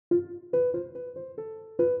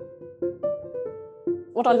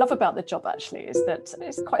What I love about the job actually is that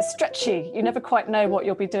it's quite stretchy. You never quite know what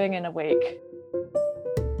you'll be doing in a week.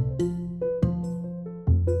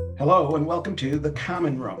 Hello and welcome to The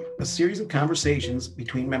Common Room, a series of conversations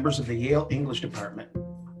between members of the Yale English Department.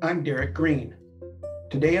 I'm Derek Green.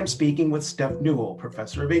 Today I'm speaking with Steph Newell,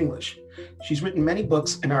 Professor of English. She's written many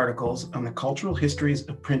books and articles on the cultural histories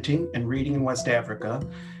of printing and reading in West Africa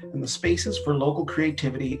and the spaces for local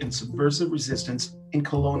creativity and subversive resistance in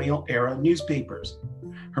colonial-era newspapers.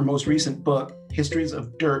 Her most recent book, Histories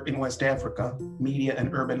of Dirt in West Africa, Media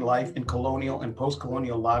and Urban Life in Colonial and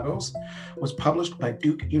Post-Colonial Lagos, was published by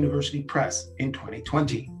Duke University Press in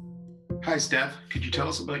 2020. Hi, Steph. Could you tell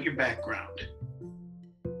us about your background?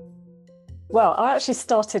 Well, I actually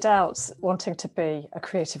started out wanting to be a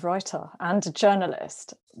creative writer and a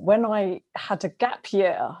journalist. When I had a gap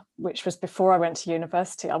year, which was before I went to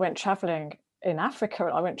university, I went traveling in Africa.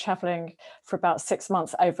 I went traveling for about 6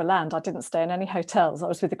 months overland. I didn't stay in any hotels. I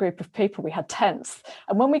was with a group of people. We had tents.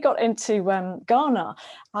 And when we got into Ghana,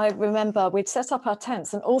 I remember we'd set up our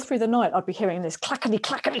tents and all through the night, I'd be hearing this clackety,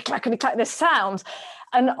 clackety, clackety, clack, this sound.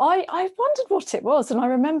 And I wondered what it was. And I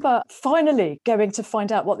remember finally going to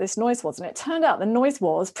find out what this noise was. And it turned out the noise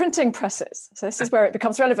was printing presses. So this is where it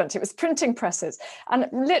becomes relevant. It was printing presses. And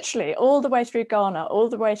literally all the way through Ghana, all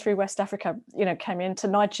the way through West Africa, came into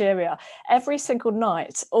Nigeria, every single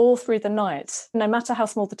night, all through the night, no matter how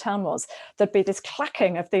small the town was, there'd be this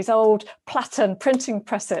clacking of these old platen printing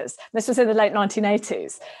presses. This was in the late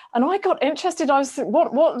 1980s. And I got interested. I was,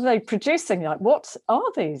 what are they producing? Like, what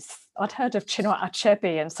are these? I'd heard of Chinua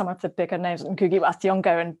Achebe and some of the bigger names, Ngugi wa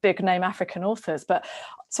Thiong'o and big name African authors. But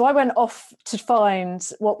so I went off to find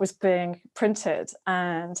what was being printed.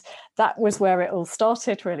 And that was where it all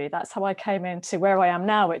started, really. That's how I came into where I am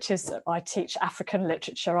now, which is I teach African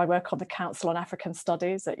literature. I work on the Council on African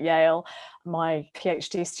Studies at Yale. My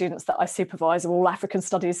PhD students that I supervise are all African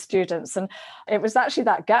Studies students. And it was actually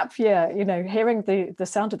that gap year, hearing the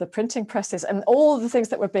sound of the printing presses and all the things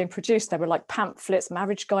that were being produced. There were like pamphlets,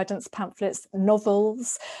 marriage guidance pamphlets,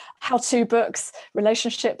 novels, how-to books,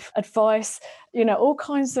 relationship advice, all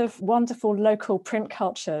kinds of wonderful local print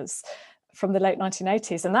cultures from the late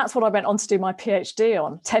 1980s. And that's what I went on to do my PhD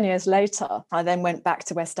on. 10 years later, I then went back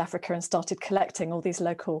to West Africa and started collecting all these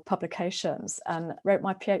local publications and wrote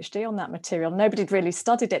my PhD on that material. Nobody had really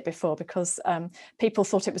studied it before because people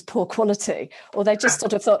thought it was poor quality, or they just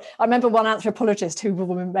sort of thought, I remember one anthropologist who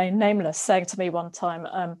will remain nameless saying to me one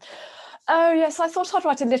time, oh, yes, I thought I'd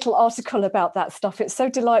write a little article about that stuff. It's so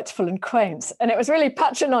delightful and quaint. And it was really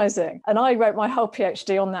patronizing. And I wrote my whole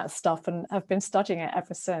PhD on that stuff and have been studying it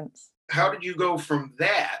ever since. How did you go from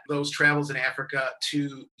those travels in Africa,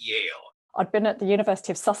 to Yale? I'd been at the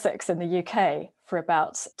University of Sussex in the UK for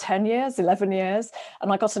about 10 years, 11 years.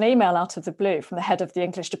 And I got an email out of the blue from the head of the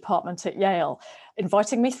English department at Yale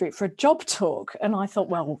inviting me through for a job talk. And I thought,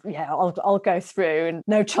 well, yeah, I'll go through and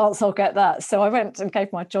no chance I'll get that. So I went and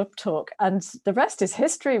gave my job talk and the rest is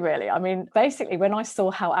history, really. I mean, basically, when I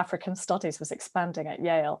saw how African studies was expanding at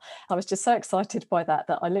Yale, I was just so excited by that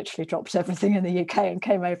I literally dropped everything in the UK and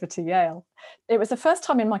came over to Yale. It was the first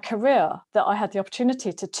time in my career that I had the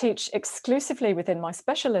opportunity to teach exclusively within my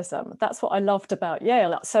specialism. That's what I loved about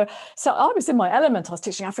Yale. So I was in my element. I was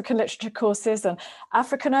teaching African literature courses and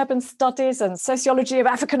African urban studies and sociology of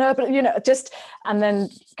African urban, and then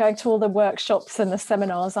going to all the workshops and the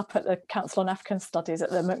seminars up at the Council on African Studies at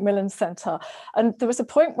the Macmillan Centre. And there was a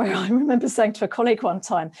point where I remember saying to a colleague one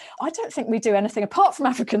time, I don't think we do anything apart from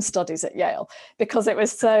African studies at Yale, because it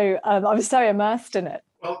was so, I was so immersed in it.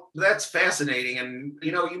 Well, that's fascinating. And,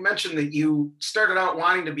 you mentioned that you started out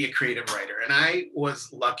wanting to be a creative writer. And I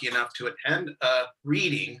was lucky enough to attend a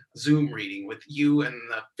Zoom reading with you and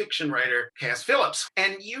the fiction writer, Cass Phillips.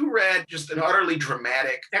 And you read just an utterly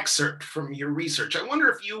dramatic excerpt from your research. I wonder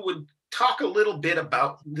if you would talk a little bit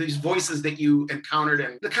about these voices that you encountered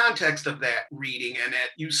and the context of that reading. And that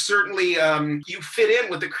you certainly, you fit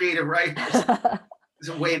in with the creative writers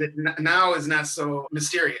in a way that now is not so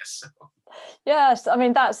mysterious. Yes, I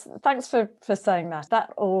mean, thanks for saying that.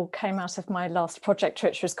 That all came out of my last project,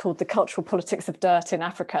 which was called The Cultural Politics of Dirt in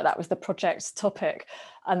Africa. That was the project topic.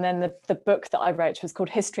 And then the book that I wrote was called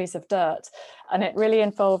Histories of Dirt. And it really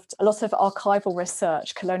involved a lot of archival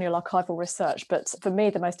research, colonial archival research. But for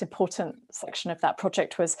me, the most important section of that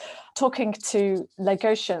project was talking to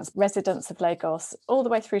Lagosians, residents of Lagos, all the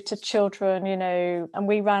way through to children, and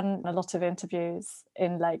we ran a lot of interviews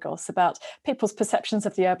in Lagos about people's perceptions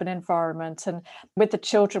of the urban environment. And with the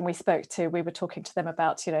children we spoke to, we were talking to them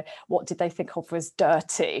about, what did they think of was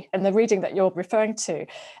dirty? And the reading that you're referring to,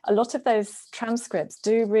 a lot of those transcripts do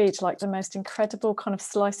do read like the most incredible kind of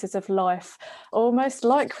slices of life, almost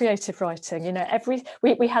like creative writing. You know,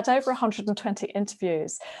 we had over 120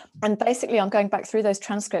 interviews, and basically I'm going back through those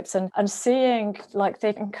transcripts and seeing like the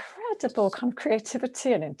incredible kind of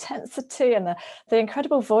creativity and intensity and the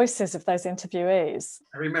incredible voices of those interviewees.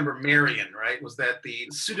 I remember Marion, right? Was that the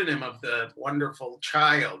pseudonym of the wonderful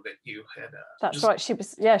child that you had? That's right. She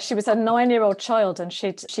was a 9-year-old child, and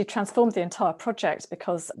she transformed the entire project,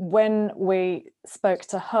 because when we spoke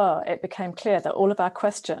to her, it became clear that all of our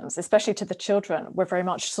questions, especially to the children, were very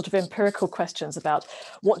much sort of empirical questions about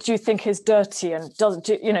what do you think is dirty, and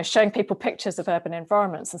showing people pictures of urban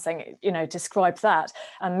environments and saying, describe that.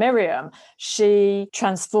 And Miriam, she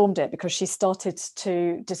transformed it because she started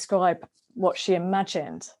to describe what she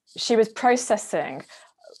imagined. She was processing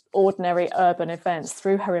ordinary urban events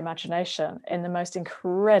through her imagination in the most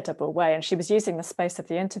incredible way. And she was using the space of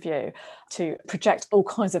the interview to project all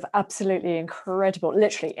kinds of absolutely incredible,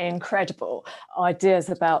 literally incredible ideas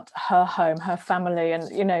about her home, her family,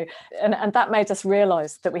 and that made us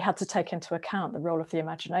realize that we had to take into account the role of the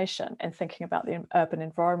imagination in thinking about the urban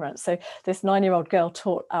environment. So this 9-year-old girl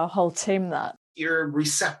taught our whole team that. Your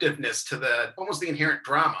receptiveness to almost the inherent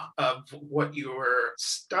drama of what you were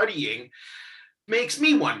studying makes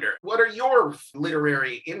me wonder, what are your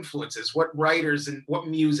literary influences? What writers and what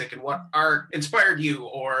music and what art inspired you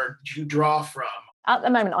or did you draw from? At the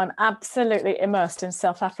moment, I'm absolutely immersed in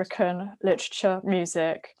South African literature,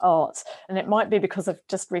 music, art. And it might be because of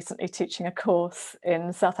just recently teaching a course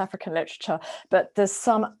in South African literature, but there's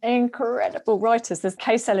some incredible writers. There's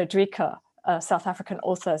Kaysela Dwika, a South African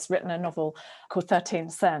author, has written a novel called 13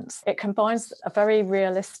 Cents. It combines a very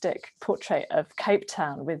realistic portrait of Cape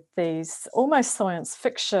Town with these almost science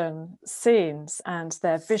fiction scenes, and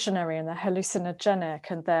they're visionary and they're hallucinogenic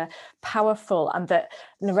and they're powerful, and they're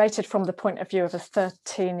narrated from the point of view of a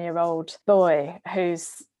 13-year-old boy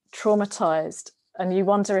who's traumatized, and you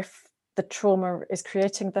wonder if the trauma is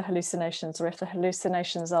creating the hallucinations or if the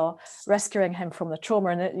hallucinations are rescuing him from the trauma.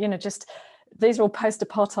 And these are all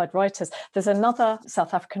post-apartheid writers. There's another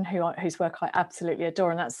South African whose work I absolutely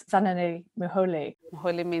adore, and that's Zanele Muholi.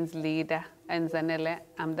 Muholi means leader, and Zanele,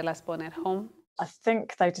 I'm the last born at home. I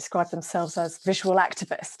think they describe themselves as visual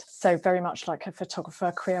activists, so very much like a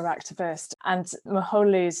photographer, queer activist. And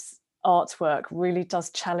Muholi's artwork really does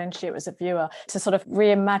challenge you as a viewer to sort of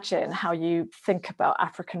reimagine how you think about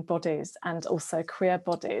African bodies and also queer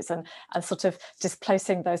bodies, and sort of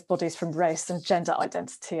displacing those bodies from race and gender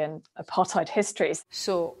identity and apartheid histories.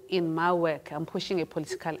 So in my work, I'm pushing a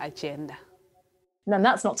political agenda. And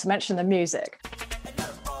that's not to mention the music,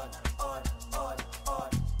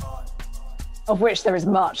 of which there is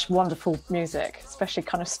much wonderful music, especially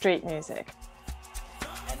kind of street music.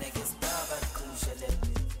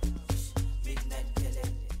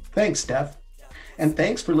 Thanks, Steph. And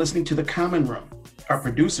thanks for listening to The Common Room. Our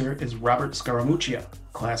producer is Robert Scaramuccia,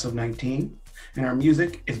 class of 19, and our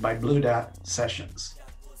music is by Blue Dot Sessions.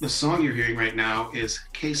 The song you're hearing right now is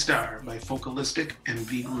K-Star by Focalistic and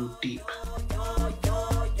V Group Deep.